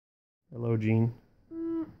Hello, Jeanne.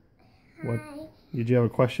 Hi. What? Did you have a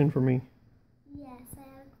question for me? Yes, I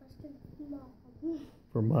have a question for Mom.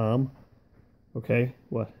 For Mom? Okay,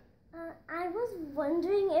 what? I was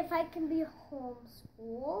wondering if I can be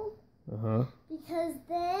homeschooled. Uh-huh. Because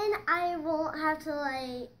then I won't have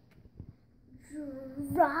to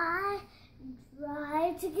drive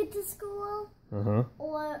to get to school. Uh-huh.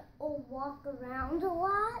 Or walk around a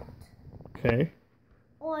lot. Okay.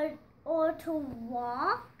 Or to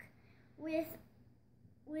walk with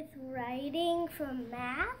writing for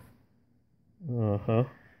math. Uh-huh.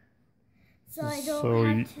 So I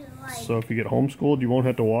don't have to So if you get homeschooled, you won't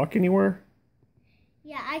have to walk anywhere?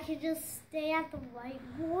 Yeah, I could just stay at the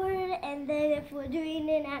whiteboard, and then if we're doing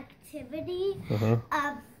an activity,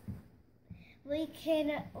 we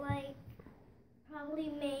can probably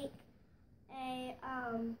make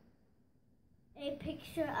a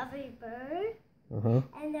picture of a bird,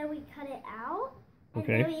 and then we cut it out, and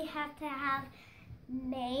then we have to have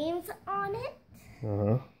names on it,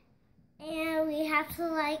 and we have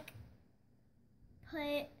to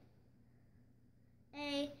put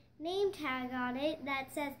a name tag on it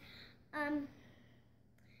that says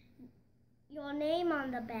your name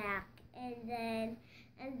on the back, and then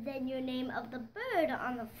your name of the bird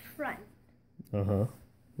on the front. And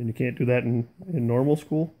you can't do that in normal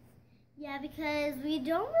school? Yeah, because we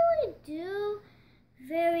don't really do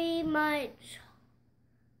very much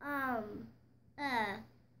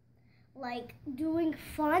doing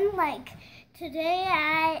fun. Like today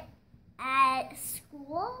at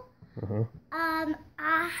school,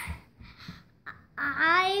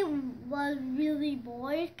 I was really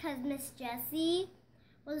bored because Miss Jessie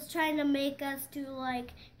was trying to make us do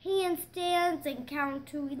handstands and count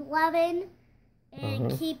to 11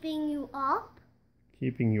 and keeping you up.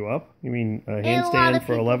 Keeping you up? You mean a handstand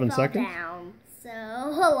for 11 seconds? Down, so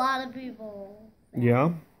a lot of people.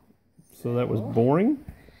 Yeah. So that was boring?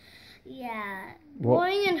 Yeah.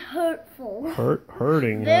 Boring and hurtful.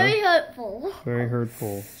 Hurting. Very hurtful. Very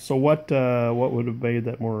hurtful. So what would have made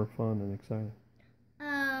that more fun and exciting?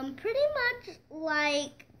 Pretty much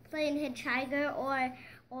like playing hitchhiker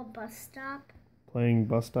or bus stop. Playing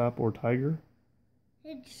bus stop or tiger?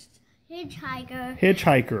 Hitchhiker.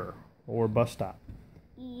 Hitchhiker or bus stop.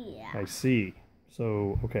 Yeah. I see.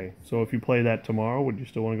 So okay. So if you play that tomorrow, would you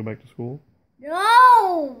still want to go back to school?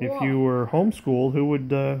 No. If you were homeschooled, who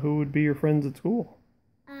would be your friends at school?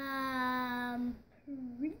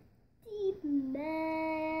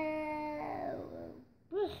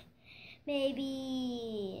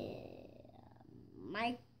 Maybe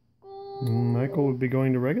Michael. Michael would be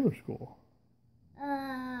going to regular school.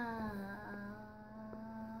 I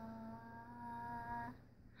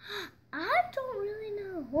don't really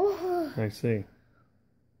know. I see.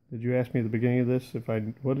 Did you ask me at the beginning of this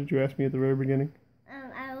what did you ask me at the very beginning?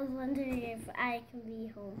 I was wondering if I can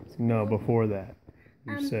be homeschooled. No, before that.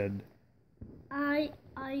 You said. Are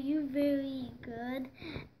you very good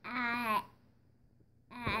at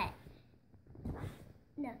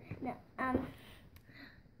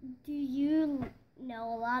do you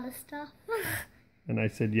know a lot of stuff? And I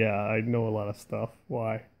said, yeah, I know a lot of stuff.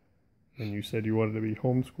 Why? And you said you wanted to be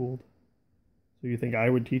homeschooled. So you think I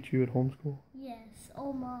would teach you at homeschool? Yes.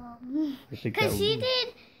 Oh, Mom. Because she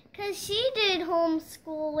did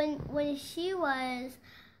homeschool when she was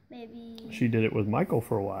maybe. She did it with Michael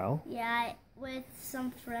for a while. Yeah, with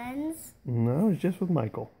some friends. No, it's just with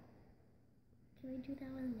Michael. Can we do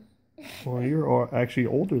that with me? Well, you're actually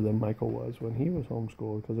older than Michael was when he was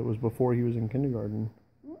homeschooled because it was before he was in kindergarten.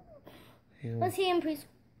 Yeah. Was he in preschool?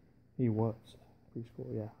 He was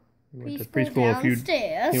preschool, yeah. He went to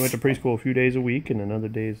preschool He went to preschool a few days a week, and then other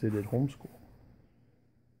days they did homeschool.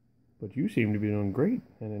 But you seem to be doing great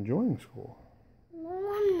and enjoying school. No,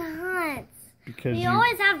 I'm not. Because we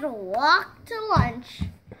always have to walk to lunch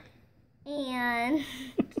and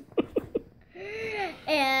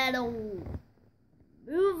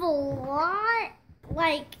move a lot.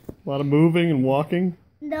 A lot of moving and walking?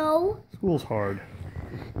 No. School's hard.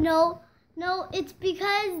 No, it's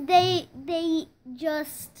because they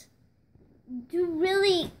just do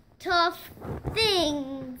really tough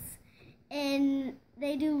things, and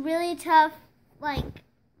they do really tough,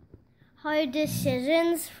 hard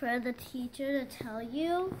decisions for the teacher to tell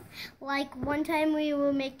you. Like one time we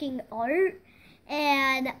were making art,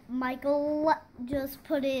 and Michael just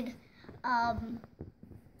put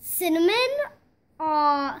cinnamon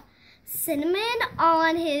on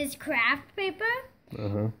his craft paper.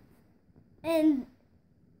 And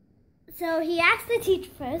so he asked the teacher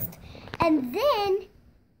first, and then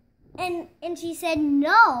and she said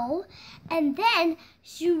no, and then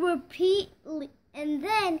she repeat, and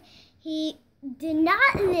then he did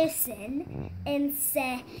not listen and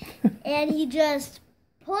said, and he just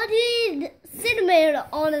put cinnamon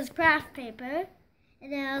on his craft paper,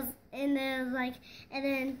 and then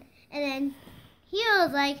he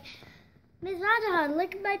was like, Miss Radahan,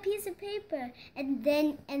 look at my piece of paper, and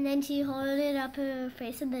then she held it up to her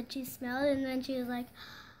face, and then she smelled it, and then she was like,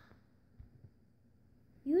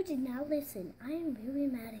 you did not listen. I am really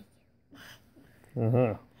mad at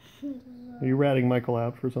you. Are you ratting Michael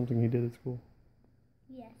out for something he did at school?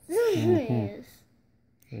 Yes. Yes.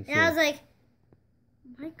 And I was like,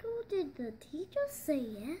 Michael, did the teacher say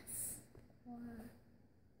yes?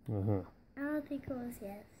 Or... I don't think it was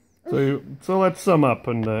yes. So let's sum up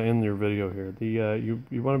in your video here.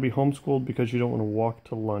 You want to be homeschooled because you don't want to walk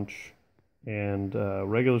to lunch, and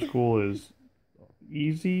regular school is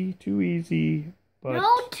easy, too easy. But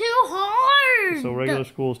no, too hard. So regular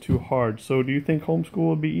school is too hard. So do you think homeschool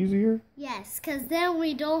would be easier? Yes, because then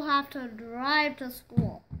we don't have to drive to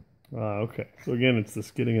school. Okay. So again, it's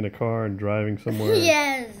this getting in a car and driving somewhere.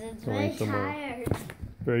 Yes, it's very tired.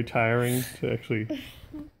 Very tiring to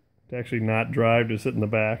actually not drive, to sit in the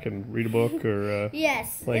back and read a book or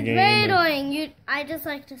yes, play a game. It's very annoying. I just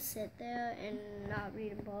like to sit there and not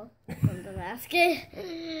read a book from the basket.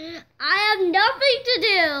 I have nothing to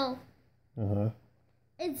do.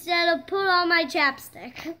 Instead of put on my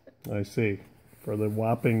chapstick. I see. For the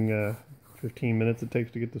whopping 15 minutes it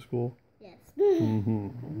takes to get to school? Yes.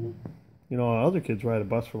 You know, other kids ride a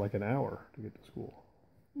bus for like an hour to get to school.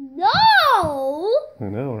 No! I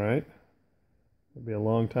know, right? It'd be a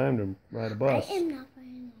long time to ride a bus. I am not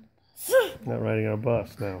riding on a bus. Not riding on a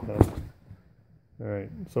bus now, huh? All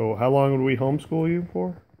right. So how long would we homeschool you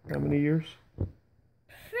for? How many years?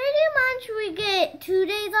 We get 2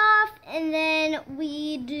 days off, and then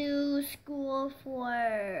we do school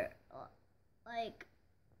for like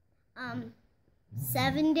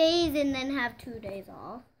 7 days, and then have 2 days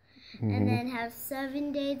off, and then have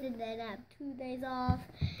 7 days, and then have 2 days off,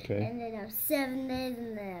 and then have 7 days,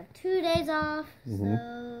 and then have 2 days off.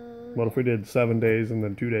 So what if we did 7 days and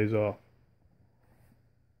then 2 days off?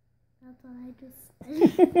 That's what I just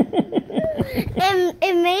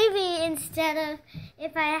and maybe instead of,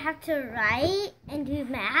 if I have to write and do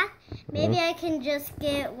math, maybe I can just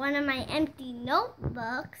get one of my empty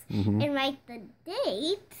notebooks and write the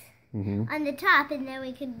date on the top, and then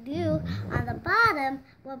we can do on the bottom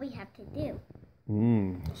what we have to do.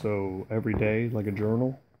 So every day, like a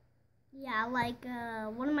journal? Yeah, like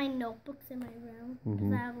one of my notebooks in my room,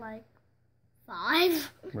 because I have like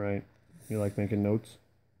 5. Right. You like making notes?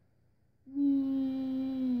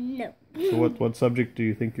 No. So what subject do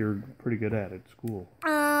you think you're pretty good at school?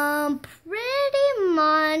 Pretty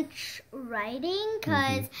much writing,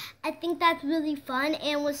 because I think that's really fun.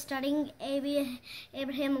 And we're studying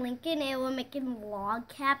Abraham Lincoln, and we're making log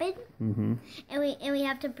cabin. And we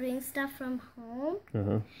have to bring stuff from home.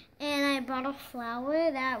 And I brought a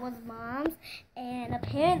flower that was Mom's, and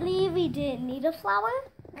apparently we didn't need a flower.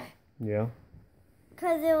 Yeah.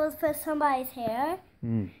 Because it was for somebody's hair.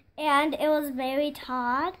 And it was Mary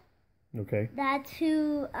Todd. Okay. That's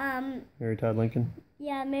who... Mary Todd Lincoln?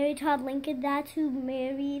 Yeah, Mary Todd Lincoln. That's who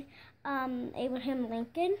married Abraham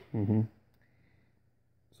Lincoln.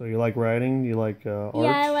 So you like writing? You like art?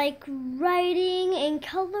 Yeah, I like writing and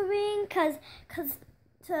coloring, cause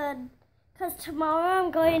tomorrow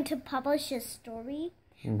I'm going to publish a story.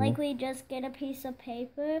 Like, we just get a piece of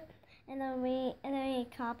paper, and then we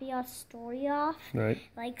copy our story off. Right.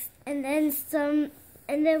 Like, and then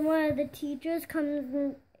one of the teachers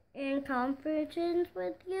comes in conversations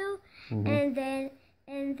with you, and then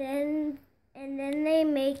they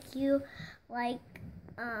make you like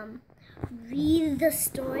read the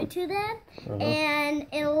story to them, and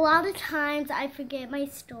a lot of times I forget my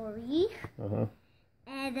story,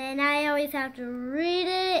 and then I always have to read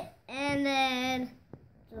it, and then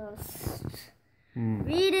just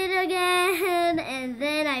read it again, and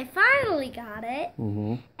then I finally got it,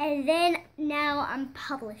 and then now I'm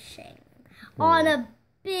publishing on a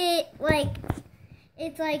big, like,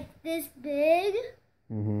 it's like this big.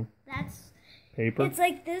 That's paper. It's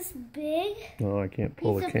like this big. Oh, I can't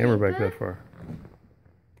pull the camera back that far.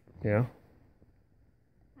 Yeah.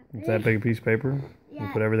 It's that big a piece of paper. Yeah.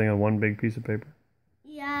 You put everything on one big piece of paper.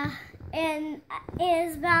 Yeah, and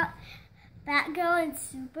it's about Batgirl and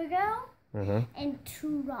Supergirl. And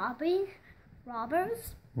 2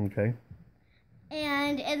 robbers. Okay.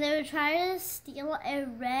 And they were trying to steal a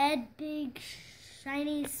red, big,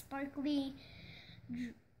 shiny, sparkly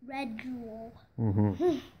red jewel.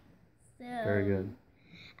 So very good.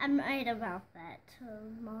 I'm right about that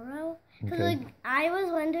tomorrow. Because I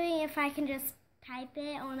was wondering if I can just type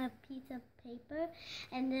it on a piece of paper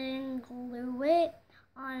and then glue it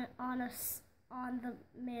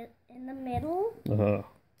in the middle of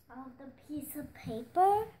the piece of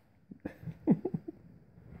paper.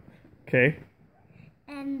 Okay.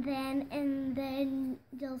 And then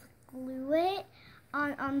just glue it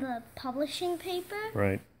on the publishing paper.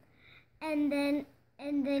 Right. And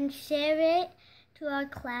then share it to our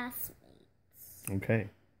classmates. Okay.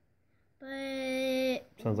 But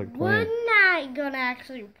sounds like a we're plan. not gonna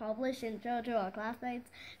actually publish and show it to our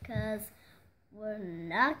classmates because we're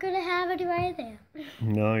not gonna have anybody there.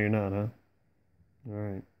 No, you're not, huh? All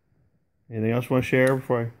right. Anything else you want to share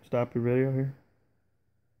before I stop your video here?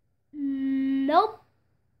 Nope.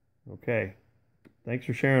 Okay. Thanks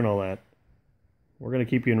for sharing all that. We're going to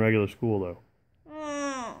keep you in regular school, though.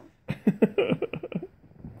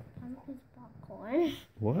 Popcorn.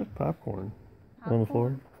 What? Popcorn? On the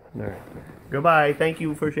floor? All right. Goodbye. Thank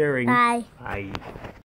you for sharing. Bye. Bye.